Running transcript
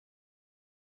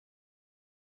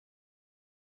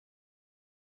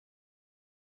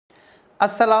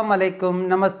Assalamu alaikum,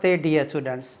 namaste dear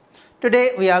students.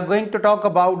 Today we are going to talk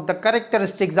about the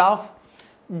characteristics of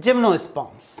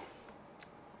gymnosperms.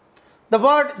 The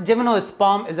word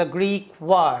gymnosperm is a Greek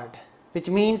word which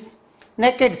means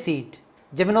naked seed.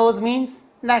 Gymnos means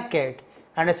naked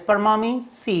and sperma means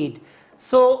seed.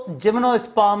 So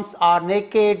gymnosperms are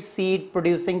naked seed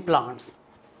producing plants.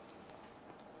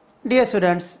 Dear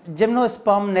students,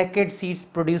 gymnosperm naked seeds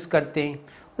produce करते हैं.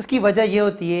 उसकी वजह ये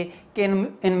होती है कि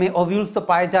इनमें ovules तो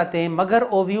पाए जाते हैं मगर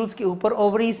ओव्यूल्स के ऊपर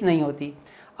ओवरीज नहीं होती.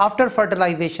 After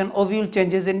fertilisation ovule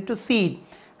changes into seed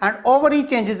and ovary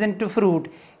changes into fruit.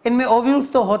 इनमें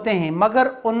ओव्यूल्स तो होते हैं मगर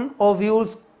उन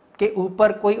ओव्यूल्स के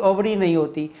ऊपर कोई ओवरी नहीं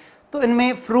होती, तो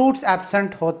इनमें फ्रूट्स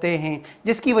एब्सेंट होते हैं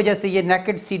जिसकी वजह से ये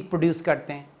नेकेड सीड प्रोड्यूस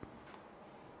करते हैं.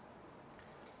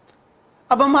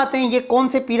 अब हम आते हैं ये कौन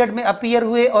से पीरियड में अपीयर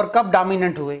हुए और कब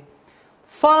डोमिनेंट हुए.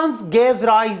 Ferns gave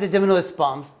rise to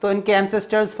gymnosperms. तो इनके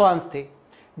ancestors ferns थे.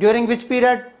 During which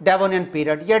period? Devonian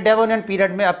period. ये Devonian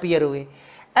period में appear हुए.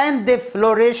 And they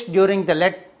flourished during the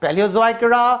late Paleozoic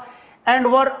era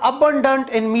and were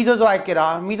abundant in Mesozoic era.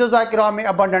 Mesozoic era में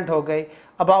abundant हो गए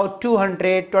about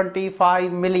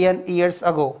 225 million years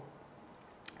ago.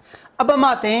 अब हम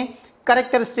आते हैं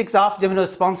characteristics of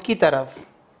gymnosperms की तरफ.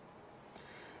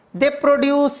 They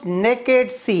produce naked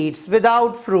seeds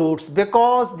without fruits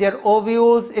because their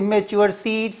ovules, immature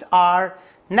seeds, are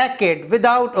naked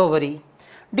without ovary.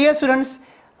 Dear students,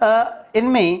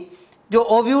 इनमें जो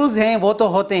ovules हैं वो तो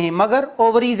होते हैं मगर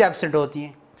ovaries absent होती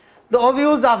हैं. The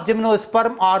ovules of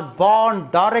gymnosperm are born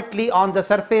directly on the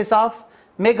surface of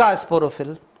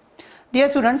megasporophil. Dear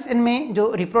students, इनमें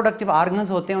जो reproductive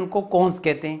organs होते हैं उनको cones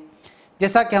कहते हैं.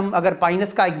 जैसा कि हम अगर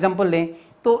पाइनस का एग्जाम्पल लें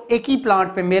तो एक ही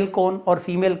प्लांट पे मेल कोन और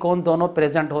फीमेल कोन दोनों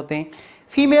प्रेजेंट होते हैं.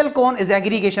 Female cone is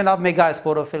aggregation of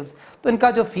मेगास्पोरोफिल्स. तो इनका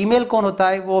जो फीमेल कोन होता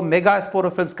है वो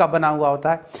मेगास्पोरोफिल्स का बना हुआ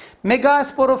होता है.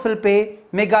 मेगास्पोरोफिल पे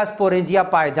मेगास्पोरेंजिया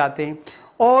पाए जाते हैं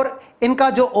और इनका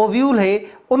जो ओव्यूल है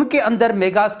उनके अंदर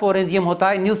मेगास्पोरेंजियम होता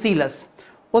है न्यूसीलस.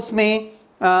 उसमें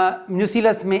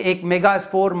न्यूसीलस में एक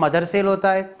मेगास्पोर मदर सेल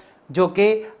होता है जो कि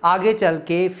आगे चल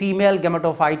के फीमेल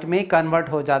गैमेटोफाइट में कन्वर्ट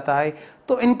हो जाता है.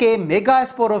 तो इनके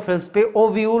मेगास्पोरोफिल्स पे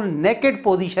ओव्यूल नेकेड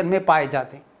पोजीशन में पाए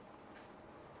जाते हैं.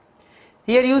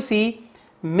 Here you see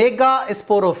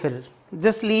megasporophyll.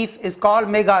 This leaf is called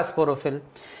megasporophyll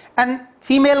and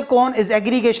female cone is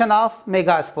aggregation of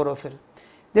megasporophyll.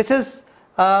 This is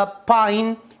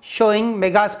pine showing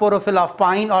megasporophil of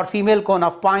pine or female cone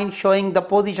of pine showing the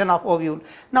position of ovule.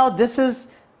 Now this is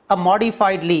a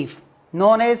modified leaf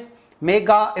known as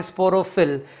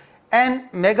megasporophil, and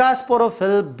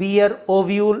megasporophil bear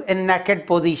ovule in naked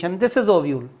position. This is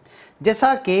ovule.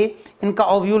 जैसा कि इनका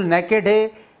ovule naked है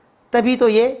तभी तो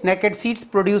ये naked seeds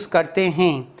produce करते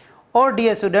हैं. और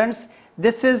dear students,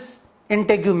 this is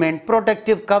integument,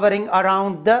 protective covering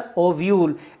around the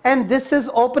ovule, and this is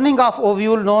opening of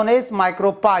ovule known as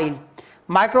micropyle.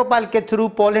 Micropyle के through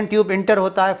pollen tube enter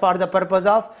होता है for the purpose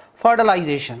of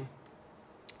fertilization.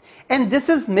 And this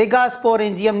is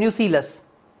megasporangium nucellus.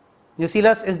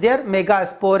 Nucellus is their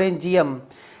megasporangium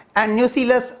and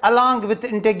nucellus along with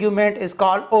integument is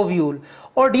called ovule.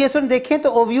 और dear students देखें तो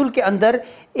ovule के अंदर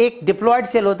एक diploid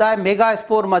cell होता है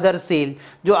megaspore mother cell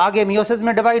जो आगे meiosis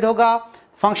में डिवाइड होगा,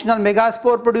 फंक्शनल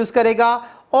मेगास्पोर प्रोड्यूस करेगा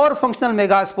और फंक्शनल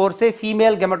मेगास्पोर से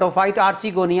फीमेल गैमेटोफाइट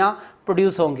आर्चीगोनिया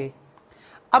प्रोड्यूस होंगे.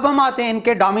 अब हम आते हैं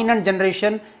इनके डोमिनेंट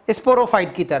जनरेशन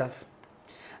स्पोरोफाइट की तरफ.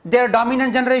 There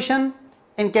dominant generation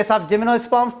in case of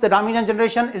gymnosperms, the dominant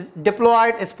generation is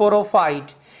diploid sporophyte,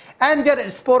 and their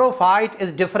sporophyte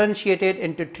is differentiated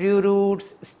into true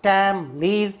roots, stem,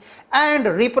 leaves and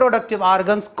reproductive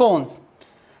organs, cones.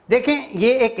 देखें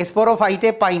ये एक स्पोरोफाइट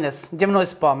है Pinus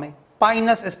gymnosperm में,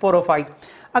 Pinus sporophyte.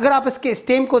 अगर आप इसके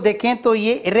stem को देखें तो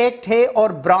ये इरेक्ट है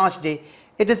और ब्रांच्ड है.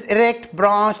 It is erect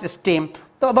branched stem.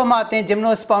 तो अब हम आते हैं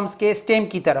जिम्नोस्पर्म्स के स्टेम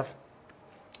की तरफ.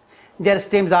 There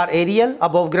stems are aerial,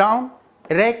 above ground,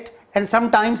 erect and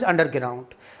sometimes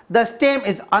underground. The stem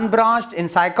is unbranched in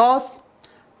cycos,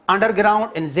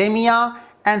 underground in zamia,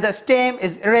 and the stem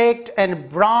is erect and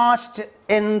branched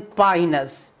in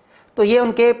pinus. तो ये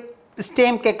उनके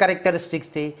स्टेम के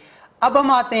characteristics थे. अब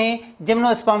हम आते हैं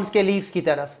जिम्नोस्पर्म्स के लीव्स की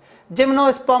तरफ.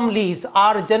 Gymnosperm leaves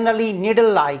are generally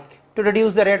needle like to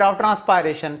reduce the rate of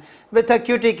transpiration with a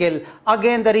cuticle.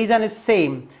 Again the reason is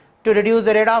same, to reduce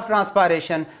the rate of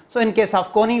transpiration. So in case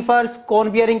of conifers,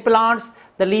 cone bearing plants,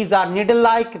 the leaves are needle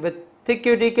like with thick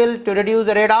cuticle to reduce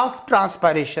the rate of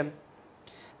transpiration.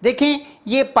 देखें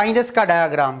ये Pinus का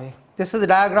diagram है. This is the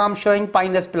diagram showing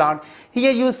pinus plant.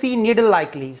 Here you see needle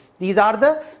like leaves. These are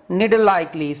the needle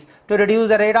like leaves to reduce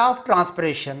the rate of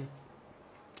transpiration.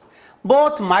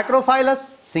 Both microphylous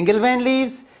single vein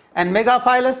leaves and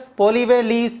megaphylous polyvein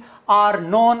leaves are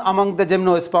known among the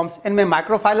gymnosperms. इनमें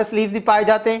microphylls leaves भी पाए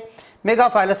जाते हैं,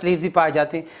 megaphyllous leaves भी पाए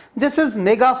जाते हैं। This is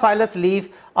megaphyllous leave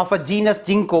of a genus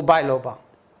ginkgo बायलोबा।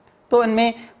 तो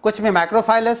इनमें कुछ में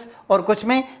माइक्रोफाइलस और कुछ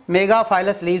में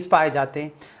मेगाफाइलस लीव्स पाए जाते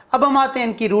हैं। अब हम आते हैं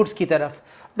इनकी रूट्स की तरफ।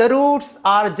 The roots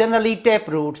are generally tap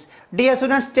roots. Dear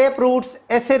students, tap roots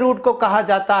ऐसे रूट को कहा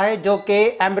जाता है जो कि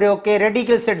एम्ब्रियो के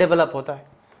रेडिकल से डेवलप होता है।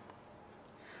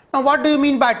 Now what do you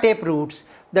mean by tape roots?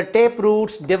 The tape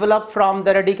roots develop from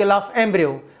the radicle of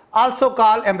embryo, also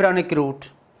called embryonic root.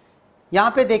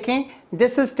 यहाँ पे देखें,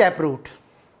 this is taproot.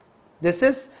 This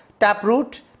is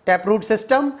taproot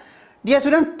system. Dear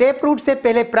student, taproot से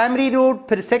पहले primary root,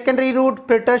 फिर secondary root,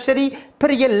 फिर tertiary,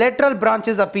 फिर ये lateral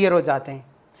branches appear हो जाते हैं.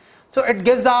 So it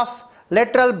gives off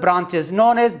lateral branches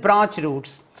known as branch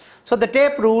roots. So the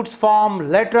tape roots form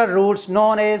lateral roots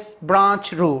known as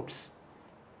branch roots.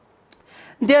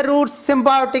 Their roots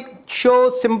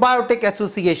show symbiotic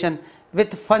association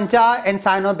with fungi and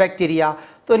cyanobacteria.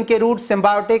 तो इनके roots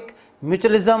symbiotic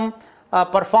mutualism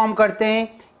perform करते हैं,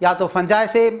 या तो fungi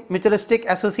से mutualistic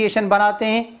association बनाते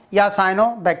हैं या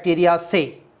साइनोबैक्टीरिया से।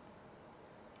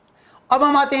 अब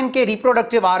हम आते हैं इनके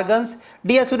रिप्रोडक्टिव ऑर्गन्स।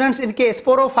 डियर स्टूडेंट्स, इनके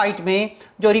स्पोरोफाइट में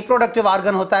जो रिप्रोडक्टिव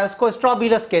ऑर्गन होता है उसको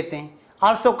स्ट्रोबिलस कहते हैं,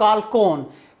 also called cone.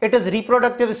 It is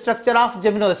reproductive structure of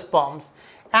gymnosperms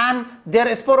and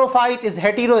their sporophyte is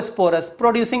heterosporous,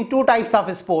 producing two types of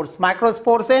spores,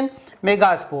 microspores and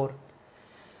megaspore.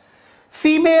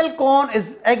 Female cone is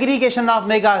aggregation of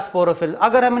megasporophyll.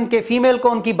 अगर हम इनके female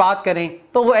cone की बात करें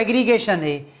तो वो एग्रीगेशन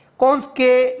है, कौन के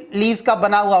लीव्स का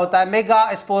बना हुआ होता है,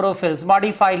 मेगास्पोरोफिल्स,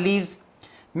 modified leaves.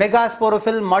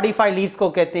 Megasporophyll modified leaves को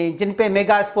कहते हैं जिन पे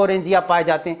मेगास्पोरेंजिया पाए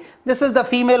जाते हैं। This is the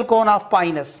female cone of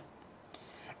Pinus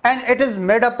and it is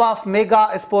made up of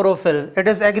megasporophyll. It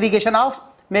is aggregation of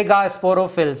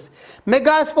megasporophylls.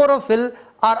 Megasporophyll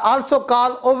are also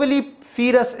called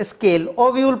ovuliferous scale,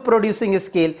 ovule producing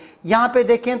scale. यहाँ पे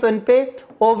देखें तो इन पे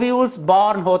ovules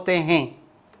born होते हैं।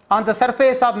 On the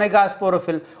surface of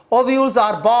megasporophyll, ovules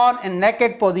are born in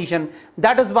naked position.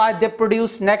 That is why they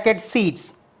produce naked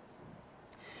seeds.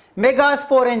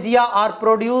 Megasporangia are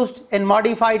produced in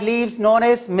modified leaves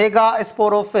known as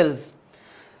megasporophylls.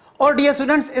 और dear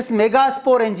students, इस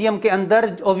megasporangium के अंदर,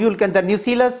 ovule के अंदर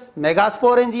न्यूसीलस,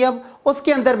 megasporangium,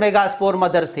 उसके अंदर megaspore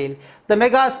mother cell. The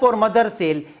megaspore mother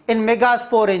cell in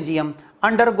megasporangium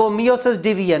undergo meiosis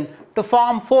division to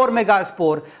form 4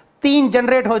 megaspore. 3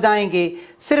 generate हो जाएंगे,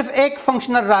 सिर्फ एक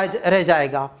फंक्शनल रह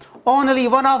जाएगा। Only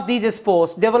one of these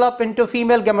spores develop into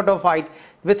female gametophyte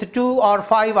with 2 और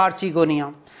 5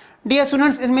 आर्चिगोनिया। डियर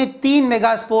स्टूडेंट्स, इनमें 3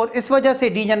 मेगास्पोर इस वजह से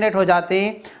डीजनरेट हो जाते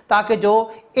हैं ताकि जो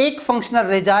एक फंक्शनल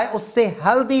रह जाए उससे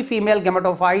हेल्दी फीमेल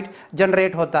गैमेटोफाइट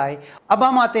जनरेट होता है। अब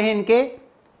हम आते हैं इनके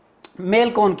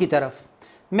मेल कोन की तरफ।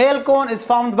 Male cone is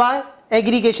formed by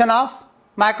aggregation of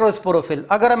microsporophyll.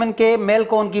 अगर हम इनके मेल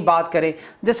कोन की बात करें,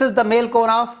 this is the male cone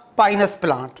of Pinus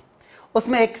plant.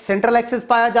 उसमें एक सेंट्रल एक्सिस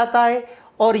पाया जाता है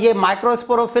और ये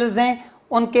माइक्रोस्पोरोफिल्स हैं,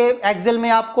 उनके एक्सिल में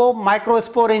आपको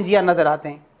माइक्रोस्पोरेंजिया नजर आते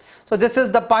हैं। So this is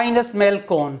the pinus male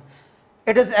cone.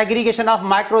 It is aggregation of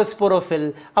microsporophyll,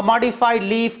 a modified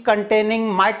leaf containing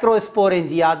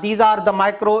microsporangia. These are the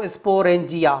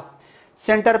microsporangia.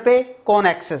 Center पे cone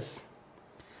axis.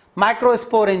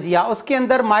 Microsporangia, उसके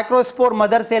अंदर microspore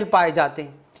mother cell पाए जाते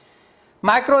हैं।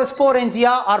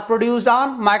 Microsporangia are produced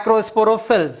on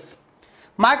microsporophylls.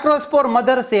 Microspore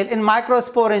mother cell in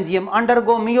microsporangium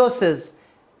undergo meiosis,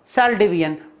 cell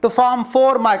division to form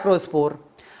 4 microspore.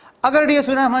 अगर dear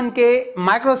student हम इनके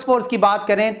microspores की बात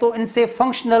करें तो इनसे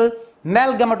functional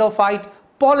male gametophyte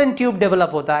pollen tube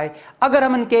develop होता है। अगर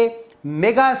हम इनके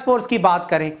मेगास्पोर्स की बात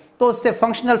करें तो उससे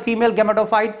functional female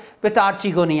gametophyte with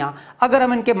archegonia. अगर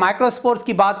हम इनके माइक्रोस्पोर्स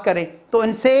की बात करें तो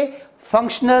इनसे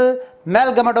functional male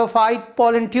gametophyte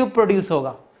pollen tube produce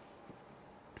होगा।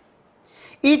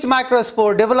 Each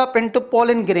microspore develop into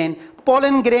pollen grain.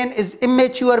 Pollen grain is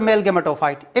immature male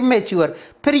gametophyte. Immature,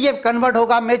 फिर ये convert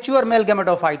होगा mature male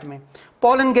gametophyte में।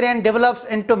 Pollen grain develops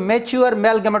into mature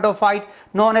male gametophyte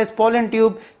known as pollen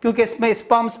tube, क्योंकि इसमें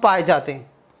sperms पाए जाते हैं।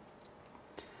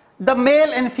 The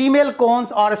male and female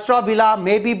cones or strobila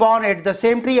may be born at the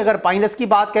same tree. अगर पाइनस की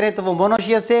बात करें तो वो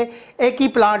मोनोशियस से एक ही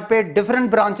प्लांट पे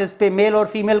डिफरेंट ब्रांचेस पे मेल और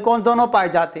फीमेल कोन दोनों पाए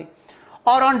जाते हैं।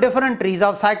 और ऑन डिफरेंट ट्रीज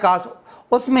ऑफ साइकास,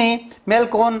 उसमें मेल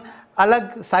कोन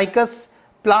अलग साइकस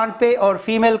प्लांट पे और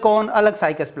फीमेल कोन अलग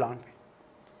साइकस प्लांट पे।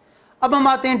 अब हम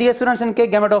आते हैं डियर स्टूडेंट्स इनके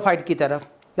गैमेटोफाइट की तरफ।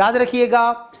 याद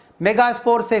रखिएगा,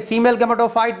 मेगास्पोर से female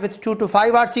gametophyte with 2 to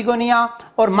 5 archegonia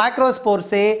और माइक्रोस्पोर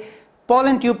से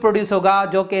पोलन ट्यूब प्रोड्यूस होगा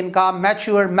जो कि इनका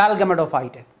मैच्योर मेल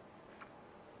गैमेटोफाइट है।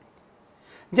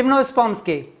 जिम्नोस्पर्म्स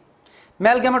के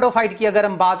मेल गैमेटोफाइट की अगर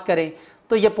हम बात करें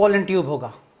तो ये पोलन ट्यूब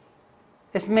होगा।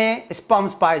 इसमें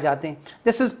स्पर्म्स पाए जाते हैं.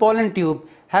 This is pollen tube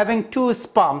having 2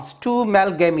 sperms, 2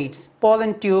 male gametes.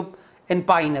 Pollen tube in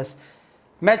Pinus.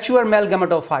 Mature male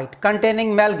gametophyte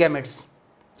containing male gametes.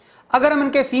 अगर हम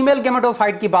इनके फीमेल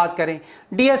गैमेटोफाइट की बात करें,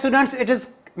 dear students, it is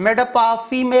made up of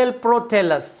female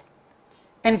prothallus.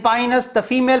 In Pinus, the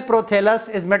female prothallus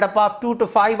is made up of 2 to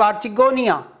 5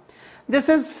 archegonia. This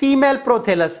is female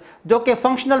prothallus जो कि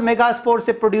functional megaspore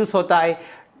से produce होता है.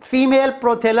 Female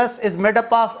prothallus is made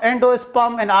up of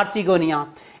endosperm and archegonia.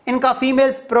 इनका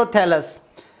female prothallus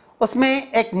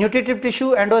उसमें एक nutritive tissue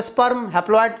endosperm,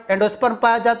 haploid endosperm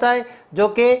पाया जाता है जो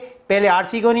कि पहले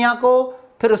archegonia को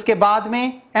फिर उसके बाद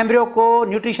में एम्ब्रियो को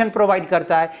न्यूट्रिशन प्रोवाइड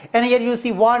करता है. एंड हियर यू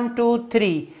सी 1 2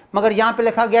 3, मगर यहाँ पे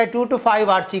लिखा गया है 2 to 5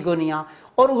 आर्चिगोनिया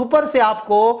और ऊपर से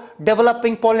आपको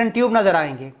डेवलपिंग पोलन ट्यूब नजर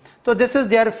आएंगे. तो this is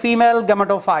there female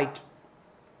gametophyte.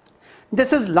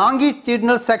 This is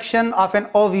longitudinal section of N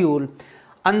ovule.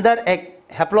 अंदर एक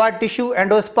हैप्लॉइड टिश्यू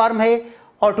एंडोस्पर्म है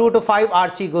और 2 to 5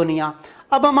 आर्चिगोनिया.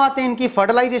 अब हम आते हैं इनकी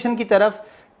फर्टिलाइजेशन की तरफ.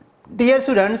 डियर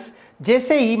स्टूडेंट्स,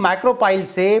 जैसे ही माइक्रोपाइल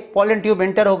से पोलन ट्यूब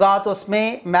एंटर होगा तो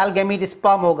उसमें मेल गैमीट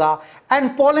स्पर्म होगा and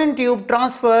pollen tube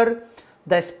transfer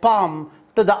the sperm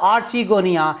to the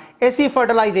archegonia. ऐसी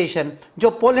फर्टिलाइजेशन जो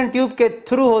पोलन ट्यूब के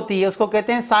थ्रू होती है उसको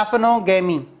कहते हैं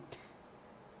साइफेनोगेमी.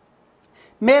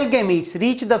 Male gametes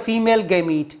reach the female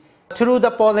gamete through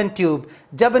the pollen tube.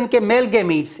 जब इनके मेल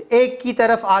गैमीट्स एक की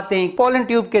तरफ आते हैं पोलन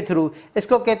ट्यूब के थ्रू,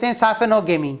 इसको कहते हैं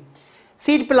साइफेनोगेमी.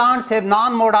 Seed plants have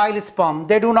non-motile sperm.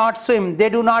 They do not swim. They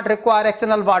do not require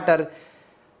external water.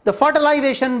 The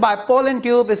fertilization by pollen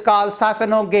tube is called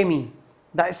saiphenogamy.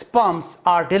 The sperms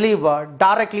are delivered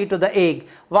directly to the egg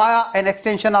via an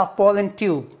extension of pollen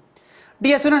tube.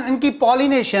 Dear students, इनकी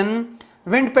pollination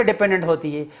wind पे dependent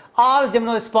होती है. All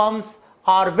gymnosperms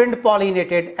are wind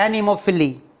pollinated anemophilly.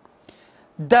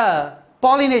 The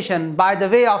pollination by the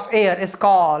way of air is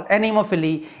called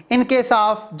anemophilly. In case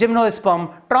of gymnosperm,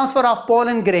 transfer of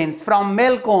pollen grains from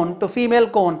male cone to female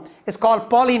cone is called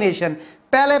pollination.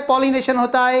 पहले pollination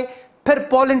होता है, फिर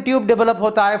pollen tube develop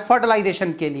होता है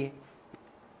fertilization के लिए.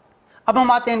 अब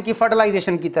हम आते हैं इनकी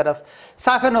fertilization की तरफ.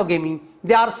 Saiphenogamy,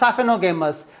 they are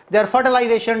saiphonogamous. Their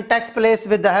fertilization takes place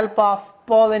with the help of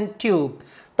pollen tube.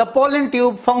 The pollen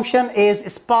tube function is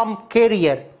sperm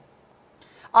carrier.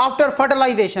 After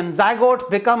fertilization, zygote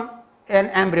become an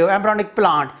embryo, embryonic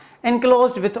plant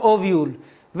enclosed with ovule,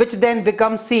 which then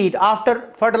becomes seed. After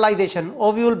fertilization,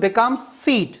 ovule becomes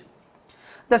seed.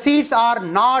 The seeds are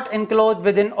not enclosed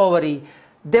within ovary.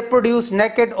 They produce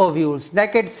naked ovules,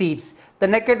 naked seeds. The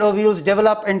naked ovules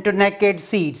develop into naked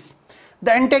seeds.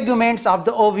 The integuments of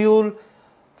the ovule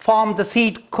form the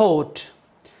seed coat.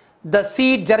 The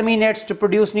seed germinates to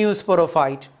produce new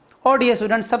sporophyte. और dear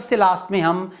student, सबसे last में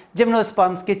हम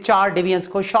gymnosperms के 4 divisions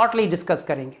को shortly discuss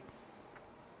करेंगे.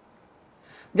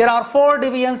 There are 4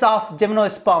 divisions of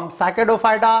gymnosperm.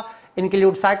 Cycadophyta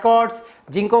include cycods,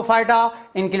 जिंकोफाइटा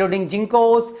including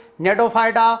जिंकोस,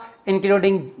 नेटोफाइटा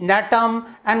including netum,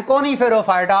 and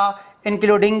coniferophyta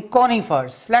including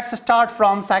conifers. Let's start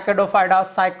from Cycadophyta,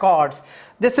 cycods.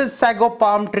 This is sago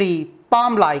palm tree,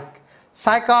 palm-like.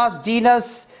 Cycas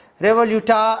genus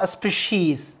Revoluta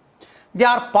species. They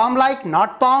are palm-like,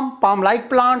 not palm-like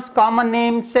plants. Common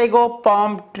name sago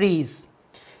palm trees.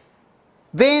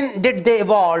 When did they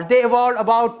evolve? They evolved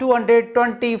about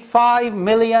 225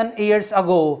 million years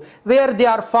ago. Where they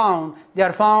are found? They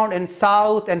are found in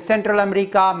South and Central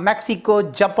America, Mexico,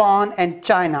 Japan and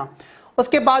China.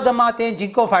 उसके बाद हम आते हैं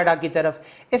जिंकोफाइटा की तरफ.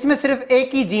 इसमें सिर्फ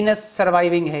एक ही जीनस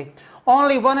सर्वाइविंग है.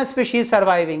 Only one species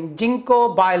surviving,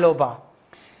 Ginkgo biloba.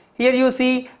 Here you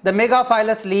see the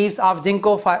megaphyllous leaves of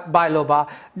Ginkgo biloba.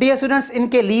 Dear students,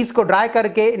 इनके leaves को dry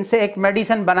करके इनसे एक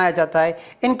medicine बनाया जाता है.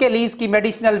 इनके leaves की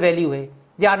medicinal value है.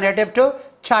 They are native to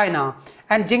China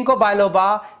and Ginkgo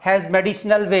biloba has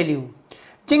medicinal value.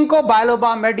 Ginkgo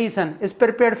biloba medicine is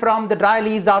prepared from the dry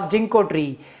leaves of Ginkgo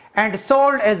tree and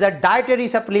sold as a dietary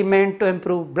supplement to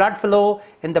improve blood flow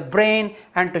in the brain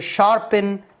and to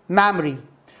sharpen memory.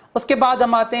 उसके बाद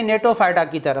हम आते हैं नेटोफाइटा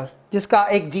की तरफ, जिसका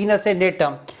एक genus है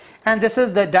नेटम. And this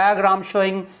is the diagram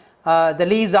showing the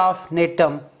leaves of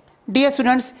netum. Dear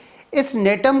students, इस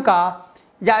नेटम का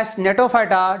या इस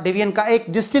नेटोफाइटा डिवीजन का एक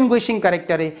डिस्टिंग्विशिंग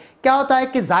कैरेक्टर है. क्या होता है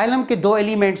कि जाइलम के 2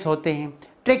 एलिमेंट्स होते हैं,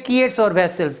 ट्रेकिएट्स और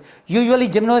वेसल्स. यूजुअली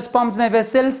जिम्नोस्पर्म्स में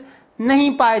वेसल्स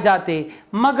नहीं पाए जाते,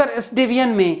 मगर इस डिवीजन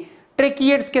में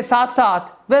ट्रेकिएट्स के साथ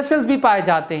साथ वेसल्स भी पाए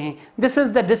जाते हैं. This is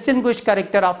the distinguished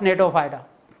character of नेटोफाइटा.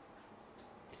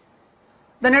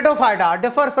 The Netophyta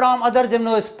differ from other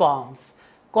gymnosperms,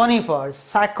 conifers,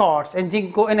 cycads and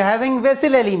ginkgo in having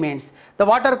vessel elements, the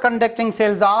water conducting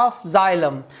cells of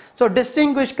xylem. So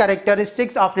distinguished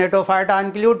characteristics of Netophyta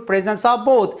include presence of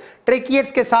both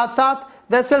ट्रेकिएट्स के साथ साथ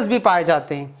vessels भी पाए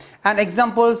जाते हैं। And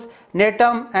examples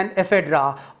नेटम and ephedra.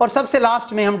 और सबसे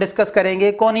last में हम डिस्कस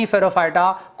करेंगे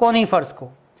कोनीफेरोफाइटा, कोनीफर्स को।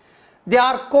 They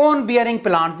are cone bearing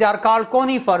plants, they are called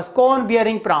conifers, cone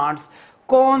bearing plants.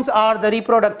 Cones are the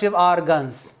reproductive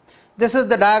organs. This is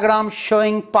the diagram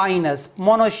showing pinus,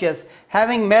 monoecious,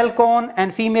 having male cone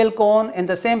and female cone in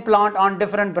the same plant on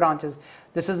different branches.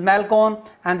 This is male cone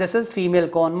and this is female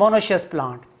cone, monoecious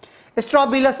plant.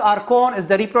 Strobilus or cone is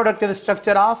the reproductive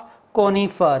structure of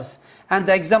conifers. And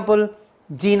the example,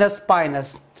 genus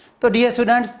Pinus. तो dear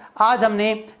students, आज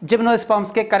हमने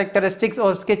gymnosperms के characteristics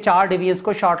और उसके 4 divisions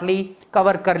को shortly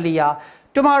cover कर लिया.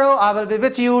 Tomorrow I will be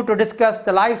with you to discuss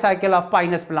the life cycle of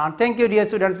pinus plant. Thank you dear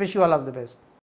students, wish you all of the best.